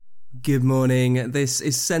Good morning, this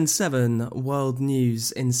is Sen 7 World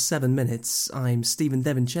News in 7 minutes. I'm Stephen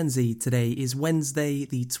DeVincenzi. Today is Wednesday,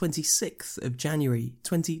 the 26th of January,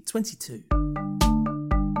 2022.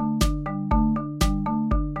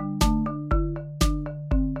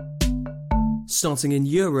 Starting in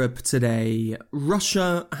Europe today,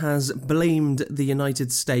 Russia has blamed the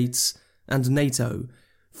United States and NATO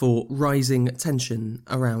for rising tension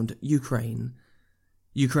around Ukraine.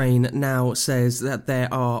 Ukraine now says that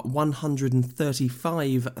there are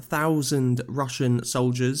 135,000 Russian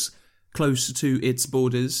soldiers close to its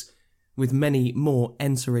borders, with many more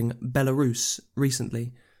entering Belarus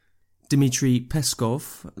recently. Dmitry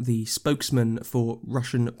Peskov, the spokesman for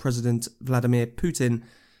Russian President Vladimir Putin,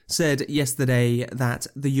 said yesterday that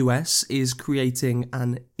the US is creating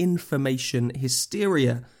an information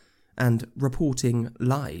hysteria and reporting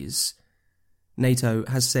lies. NATO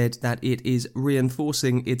has said that it is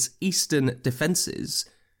reinforcing its eastern defences.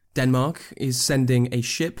 Denmark is sending a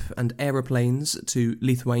ship and aeroplanes to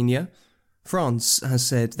Lithuania. France has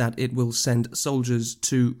said that it will send soldiers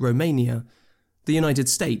to Romania. The United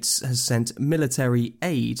States has sent military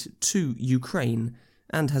aid to Ukraine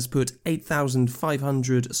and has put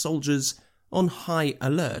 8,500 soldiers on high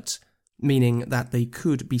alert, meaning that they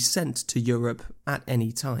could be sent to Europe at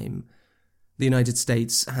any time. The United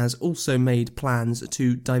States has also made plans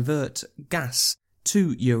to divert gas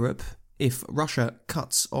to Europe if Russia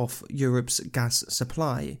cuts off Europe's gas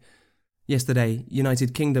supply. Yesterday,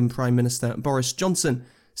 United Kingdom Prime Minister Boris Johnson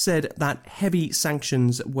said that heavy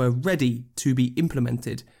sanctions were ready to be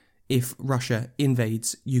implemented if Russia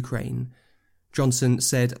invades Ukraine. Johnson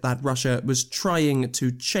said that Russia was trying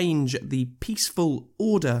to change the peaceful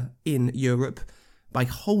order in Europe by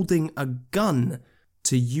holding a gun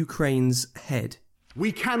to Ukraine's head.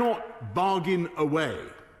 We cannot bargain away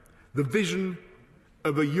the vision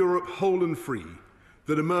of a Europe whole and free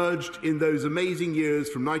that emerged in those amazing years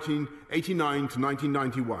from 1989 to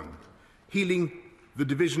 1991, healing the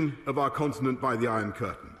division of our continent by the Iron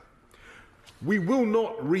Curtain. We will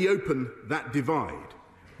not reopen that divide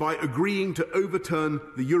by agreeing to overturn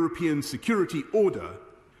the European security order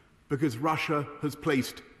because Russia has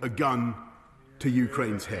placed a gun to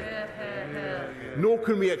Ukraine's head. Nor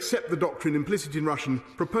can we accept the doctrine implicit in Russian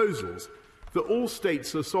proposals that all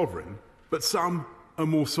states are sovereign, but some are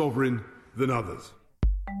more sovereign than others.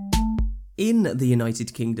 In the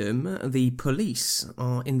United Kingdom, the police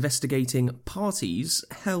are investigating parties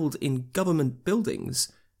held in government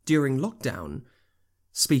buildings during lockdown.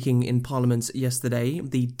 Speaking in Parliament yesterday,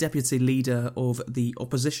 the deputy leader of the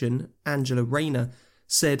opposition, Angela Rayner,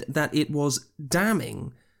 said that it was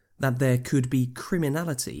damning that there could be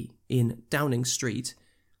criminality in Downing Street,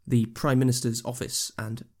 the Prime Minister's office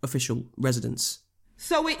and official residence.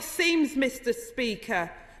 So it seems, Mr.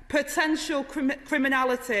 Speaker, potential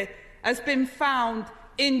criminality has been found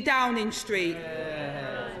in Downing Street.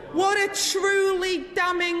 What a truly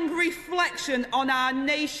damning reflection on our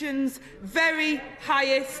nation's very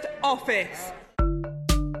highest office.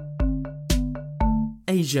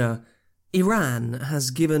 Asia. Iran has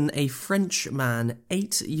given a French man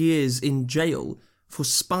 8 years in jail for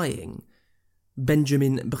spying.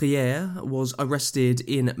 Benjamin Briere was arrested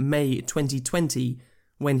in May 2020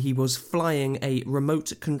 when he was flying a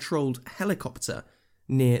remote-controlled helicopter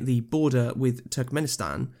near the border with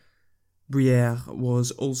Turkmenistan. Briere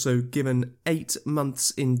was also given 8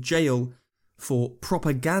 months in jail for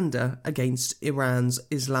propaganda against Iran's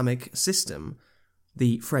Islamic system.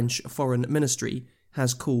 The French Foreign Ministry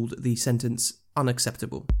has called the sentence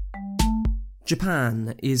unacceptable.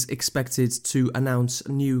 Japan is expected to announce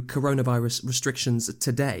new coronavirus restrictions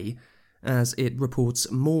today as it reports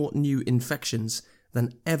more new infections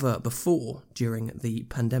than ever before during the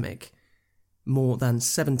pandemic. More than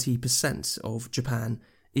 70% of Japan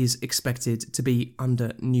is expected to be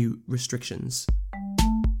under new restrictions.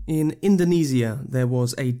 In Indonesia, there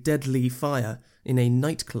was a deadly fire in a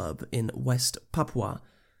nightclub in West Papua.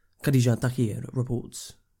 Khadija Tahir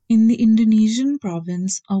reports. In the Indonesian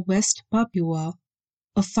province of West Papua,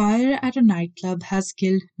 a fire at a nightclub has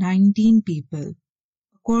killed 19 people.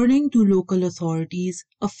 According to local authorities,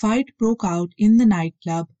 a fight broke out in the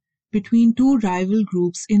nightclub between two rival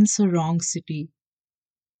groups in Sorong city.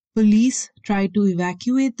 Police tried to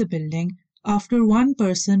evacuate the building after one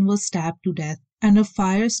person was stabbed to death and a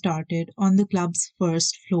fire started on the club's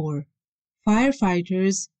first floor.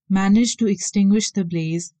 Firefighters managed to extinguish the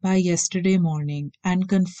blaze by yesterday morning and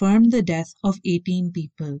confirmed the death of 18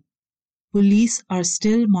 people. Police are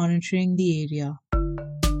still monitoring the area.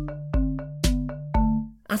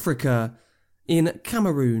 Africa. In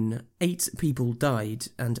Cameroon, 8 people died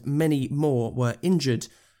and many more were injured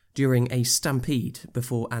during a stampede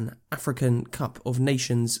before an African Cup of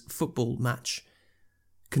Nations football match.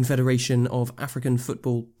 Confederation of African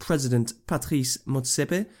Football President Patrice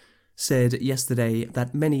Motsepe said yesterday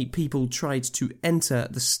that many people tried to enter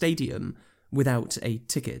the stadium without a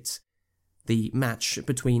ticket. The match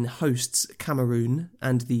between hosts Cameroon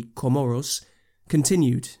and the Comoros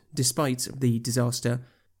continued despite the disaster.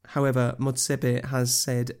 However, Motsepe has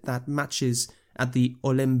said that matches at the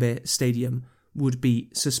Olembe Stadium would be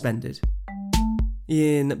suspended.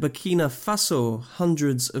 In Burkina Faso,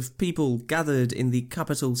 hundreds of people gathered in the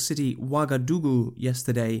capital city Ouagadougou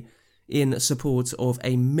yesterday in support of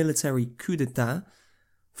a military coup d'etat.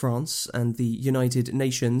 France and the United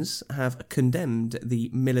Nations have condemned the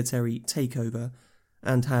military takeover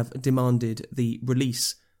and have demanded the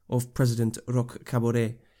release of President Roch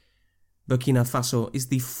Kaboré. Burkina Faso is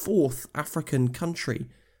the fourth African country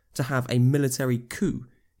to have a military coup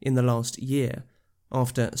in the last year,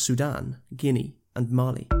 after Sudan, Guinea, and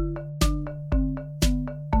Mali.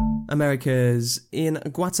 Americas. In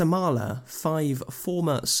Guatemala, 5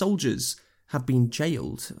 former soldiers have been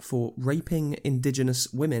jailed for raping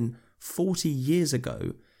indigenous women 40 years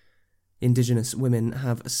ago. Indigenous women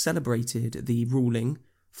have celebrated the ruling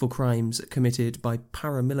for crimes committed by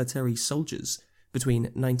paramilitary soldiers between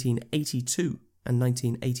 1982 and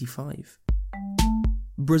 1985.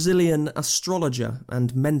 Brazilian astrologer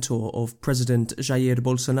and mentor of President Jair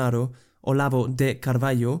Bolsonaro, Olavo de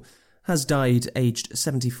Carvalho, has died aged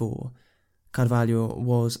 74. Carvalho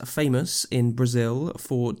was famous in Brazil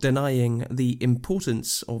for denying the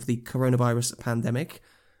importance of the coronavirus pandemic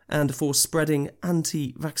and for spreading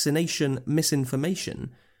anti-vaccination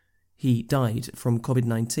misinformation. He died from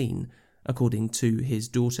COVID-19, according to his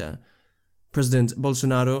daughter. President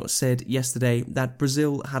Bolsonaro said yesterday that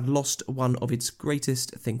Brazil had lost one of its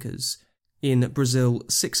greatest thinkers. In Brazil,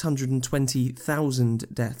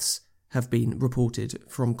 620,000 deaths have been reported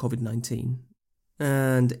from COVID-19.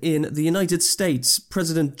 And in the United States,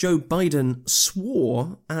 President Joe Biden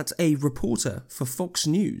swore at a reporter for Fox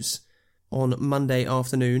News. On Monday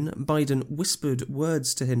afternoon, Biden whispered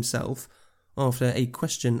words to himself after a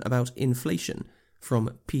question about inflation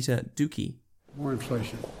from Peter Doocy. More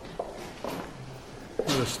inflation.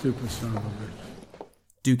 What a stupid son of a bitch.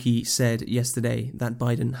 Doocy said yesterday that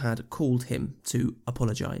Biden had called him to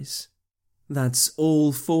apologise. That's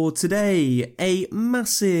all for today. A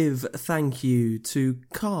massive thank you to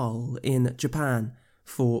Carl in Japan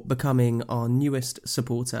for becoming our newest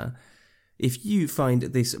supporter. If you find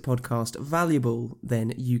this podcast valuable,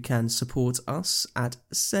 then you can support us at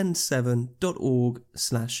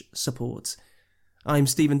send7.org/support. I'm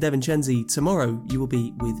Stephen DeVincenzi. Tomorrow you will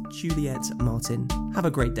be with Juliet Martin. Have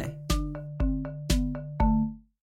a great day.